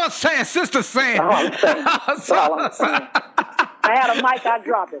all I'm saying. Sister's saying. All I'm saying. That's all I'm saying. I had a mic, I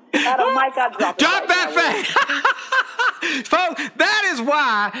drop it. Drop that thing. Folks, that is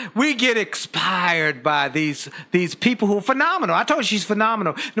why we get inspired by these people who are phenomenal. I told you she's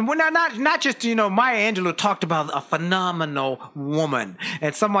phenomenal. And we're not just, Maya Angelou talked about a phenomenal woman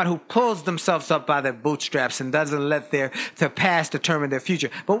and someone who pulls themselves up by their bootstraps and doesn't let their past determine their future.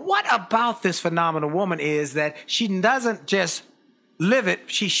 But what about this phenomenal woman is that she doesn't just live it,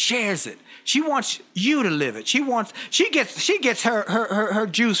 she shares it. She wants you to live it. She gets her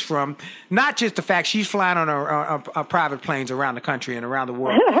juice from not just the fact she's flying on her private planes around the country and around the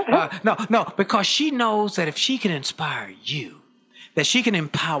world. No, because she knows that if she can inspire you, that she can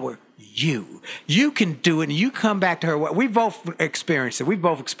empower you. You can do it, and you come back to her. We both experienced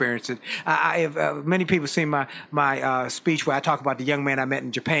it. Many people seen my speech where I talk about the young man I met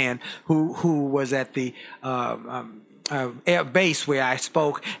in Japan who was at the air base where I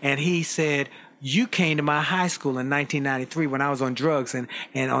spoke, and he said, you came to my high school in 1993 when I was on drugs and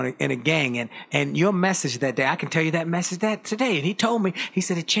in a gang, and your message that day, I can tell you that message that today. And he told me, he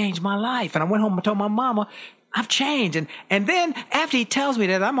said, it changed my life. And I went home and told my mama, I've changed. And then after he tells me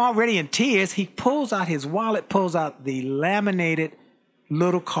that, I'm already in tears. He pulls out his wallet, pulls out the laminated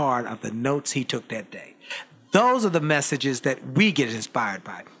little card of the notes he took that day. Those are the messages that we get inspired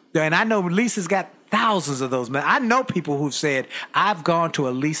by. And I know Lisa's got thousands of those. I know people who've said, I've gone to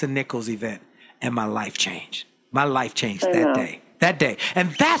a Lisa Nichols event and my life changed. My life changed that day.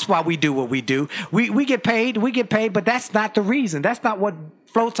 And that's why we do what we do. We get paid, but that's not the reason. That's not what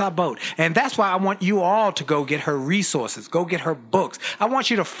floats our boat. And that's why I want you all to go get her resources, go get her books. I want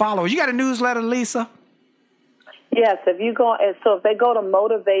you to follow. You got a newsletter, Lisa? Yes, if they go to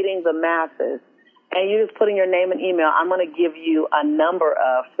Motivating the Masses, and you just put in your name and email, I'm going to give you a number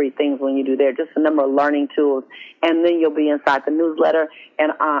of free things when you do there, just a number of learning tools, and then you'll be inside the newsletter,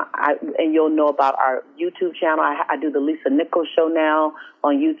 and you'll know about our YouTube channel. I do the Lisa Nichols Show now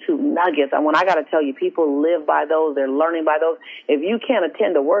on YouTube Nuggets, and when I got to tell you, people live by those, they're learning by those. If you can't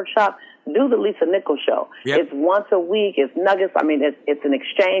attend a workshop, do the Lisa Nichols Show. Yep. It's once a week. It's nuggets. I mean, it's an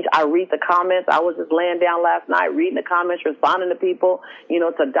exchange. I read the comments. I was just laying down last night reading the comments, responding to people.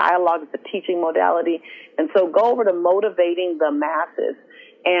 It's a dialogue. It's a teaching modality. And so go over to Motivating the Masses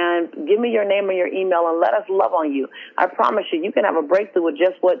and give me your name and your email and let us love on you. I promise you can have a breakthrough with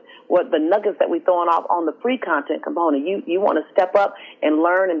just what the nuggets that we're throwing off on the free content component. You want to step up and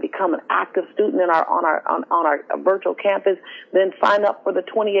learn and become an active student on our virtual campus, then sign up for the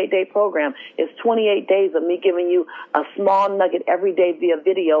 28-day program. It's 28 days of me giving you a small nugget every day via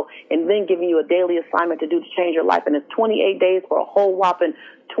video and then giving you a daily assignment to do to change your life. And it's 28 days for a whole whopping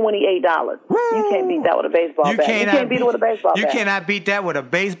 $28. Woo! You can't beat that with a baseball bat. You can't beat it with a baseball bat. You cannot beat that with a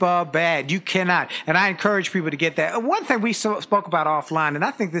baseball bat. You cannot. And I encourage people to get that. One thing we spoke about offline, and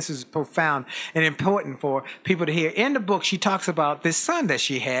I think this is profound and important for people to hear. In the book, she talks about this son that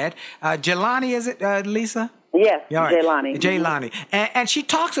she had. Jelani, is it, Lisa? Yes, right. Jaylani. And she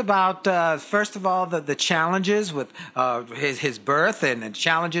talks about, first of all, the challenges with his birth and the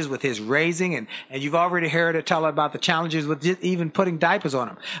challenges with his raising. And you've already heard her tell about the challenges with just even putting diapers on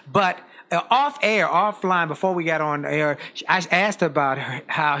him. But offline, before we got on air, I asked her about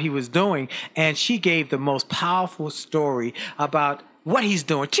how he was doing. And she gave the most powerful story about what he's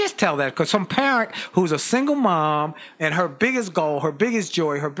doing. Just tell that, because some parent who's a single mom and her biggest goal, her biggest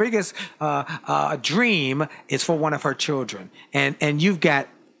joy, her biggest dream is for one of her children. And you've got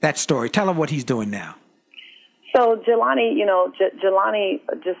that story. Tell her what he's doing now. So Jelani, Jelani,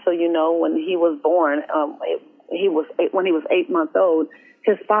 just so you know, when he was born, when he was 8 months old,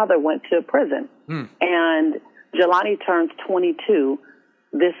 his father went to prison. And Jelani turns 22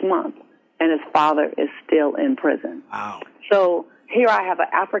 this month, and his father is still in prison. Wow. So here I have an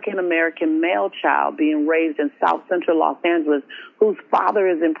African-American male child being raised in South Central Los Angeles whose father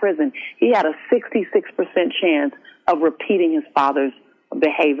is in prison. He had a 66% chance of repeating his father's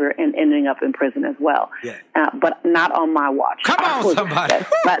behavior and ending up in prison as well. Yeah. But not on my watch. Come on, somebody.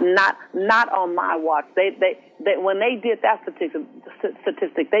 But not on my watch. They when they did that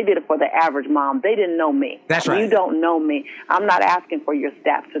statistic, they did it for the average mom. They didn't know me. That's right. You don't know me. I'm not asking for your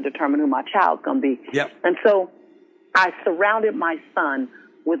stats to determine who my child's going to be. Yep. And so I surrounded my son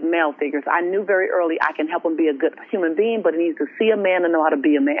with male figures. I knew very early I can help him be a good human being, but he needs to see a man and know how to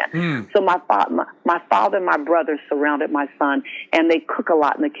be a man. So my father and my brother surrounded my son, and they cook a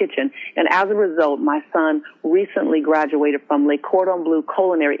lot in the kitchen. And as a result, my son recently graduated from Le Cordon Bleu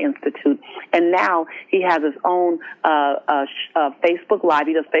Culinary Institute, and now he has his own Facebook Live.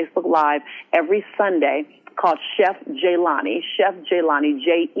 He does Facebook Live every Sunday called Chef Jelani, Jelani,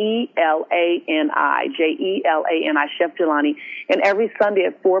 Chef Jelani. And every Sunday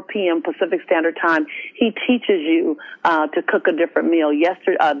at 4 p.m. Pacific Standard Time, he teaches you to cook a different meal.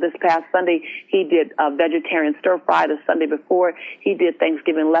 This past Sunday, he did vegetarian stir fry. The Sunday before, he did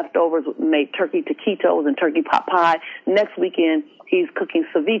Thanksgiving leftovers, made turkey taquitos and turkey pot pie. Next weekend, he's cooking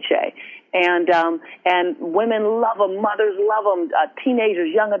ceviche. And women love him, mothers love him,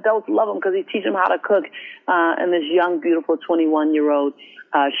 teenagers, young adults love him because he teaches them how to cook. And this young, beautiful 21-year-old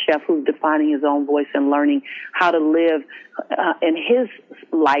chef who's defining his own voice and learning how to live in his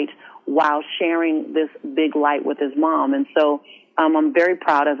light while sharing this big light with his mom. And so I'm very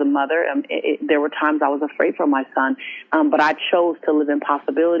proud as a mother. There were times I was afraid for my son, but I chose to live in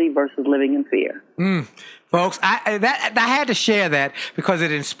possibility versus living in fear. Folks, I had to share that because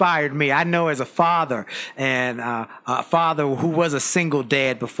it inspired me. I know as a father and a father who was a single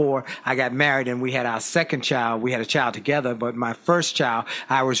dad before I got married and we had our second child. We had a child together, but my first child,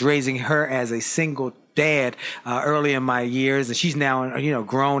 I was raising her as a single dad early in my years, and she's now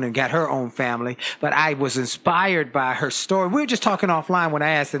grown and got her own family. But I was inspired by her story. We were just talking offline when I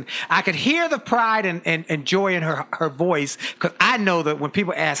asked, and I could hear the pride and joy in her voice, because I know that when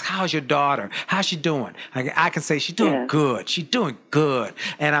people ask, "How's your daughter? How's she doing?" I can say she's doing good. She's doing good,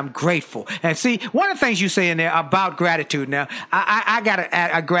 and I'm grateful. And see, one of the things you say in there about gratitude. Now, I got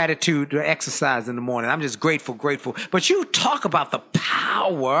a gratitude exercise in the morning. I'm just grateful. But you talk about the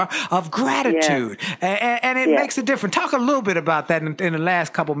power of gratitude. And it makes a difference. Talk a little bit about that in the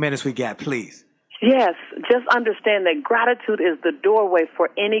last couple minutes we got, please. Yes, just understand that gratitude is the doorway for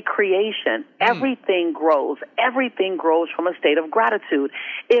any creation. Everything grows. Everything grows from a state of gratitude.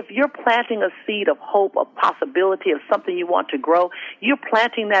 If you're planting a seed of hope, of possibility, of something you want to grow, you're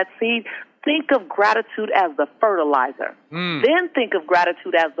planting that seed. Think of gratitude as the fertilizer. Then think of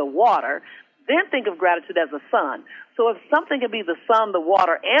gratitude as the water. Then think of gratitude as the sun. So if something can be the sun, the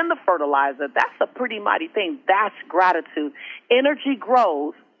water, and the fertilizer, that's a pretty mighty thing. That's gratitude. Energy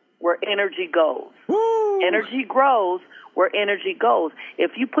grows where energy goes. Woo. Energy grows where energy goes.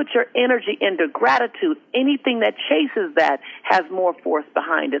 If you put your energy into gratitude, anything that chases that has more force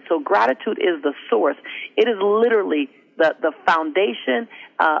behind it. So gratitude is the source. It is literally the foundation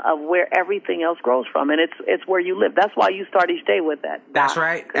of where everything else grows from, and it's where you live. That's why you start each day with that. That's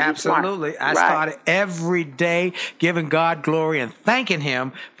right. Absolutely. I started every day giving God glory and thanking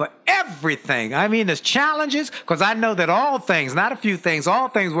Him for everything. I mean, there's challenges, because I know that all things, not a few things, all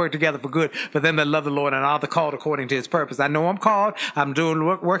things work together for good for them that love the Lord and are the called according to His purpose. I know I'm called. I'm doing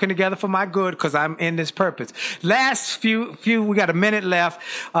working together for my good because I'm in this purpose. Last few, we got a minute left.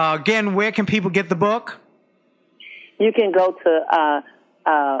 Again, where can people get the book? You can go to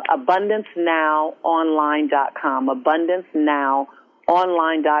AbundanceNowOnline.com,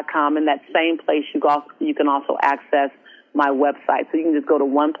 AbundanceNowOnline.com. In that same place, you can also access my website. So you can just go to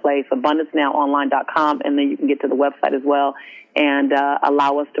one place, AbundanceNowOnline.com, and then you can get to the website as well and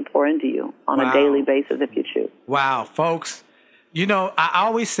allow us to pour into you on a daily basis if you choose. Wow, folks. You know, I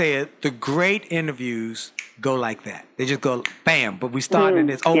always say it, the great interviews go like that. They just go, bam, but we started and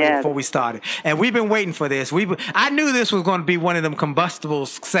it's over before we started. And we've been waiting for this. I knew this was going to be one of them combustible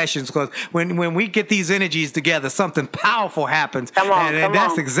sessions, because when we get these energies together, something powerful happens. And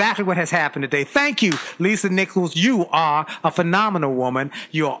that's exactly what has happened today. Thank you, Lisa Nichols. You are a phenomenal woman.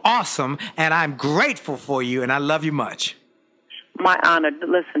 You're awesome, and I'm grateful for you, and I love you much. My honor.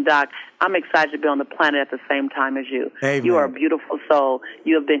 Listen, Doc, I'm excited to be on the planet at the same time as you. Amen. You are a beautiful soul.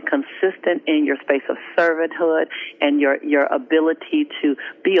 You have been consistent in your space of servanthood and your ability to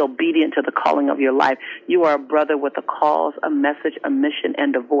be obedient to the calling of your life. You are a brother with a cause, a message, a mission,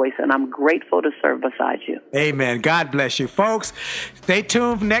 and a voice, and I'm grateful to serve beside you. Amen. God bless you. Folks, stay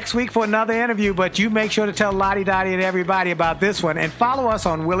tuned next week for another interview, but you make sure to tell Lottie Dottie and everybody about this one, and follow us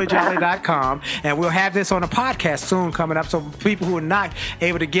on WillieJolly.com, and we'll have this on a podcast soon coming up, so people who are not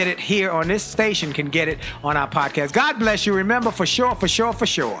able to get it here on this station can get it on our podcast. God bless you. Remember, for sure,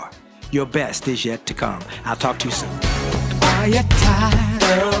 your best is yet to come. I'll talk to you soon. Are you tired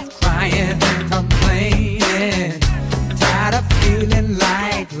of crying and complaining? Tired of feeling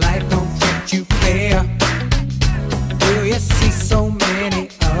like life don't treat you fair? Do you see so many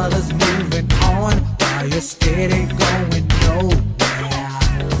others moving on while you're steady going nowhere?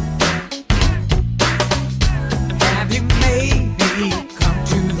 Have you maybe come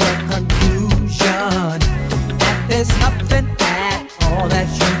to the conclusion that there's nothing at all that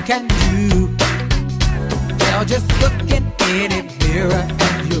you can do? Well, just look in any mirror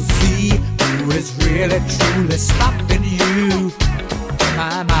and you'll see who is really truly stopping you.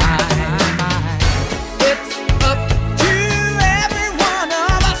 My. It's up to every one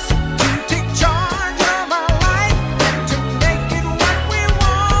of us to take charge of our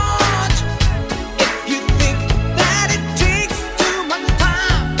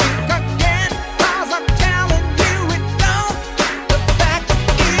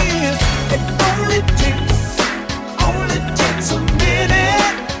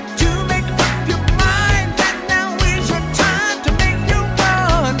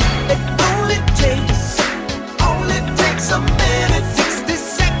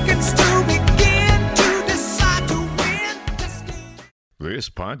This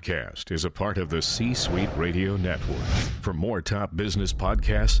podcast is a part of the C-Suite Radio Network. For more top business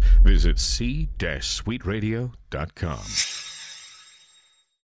podcasts, visit c-suiteradio.com.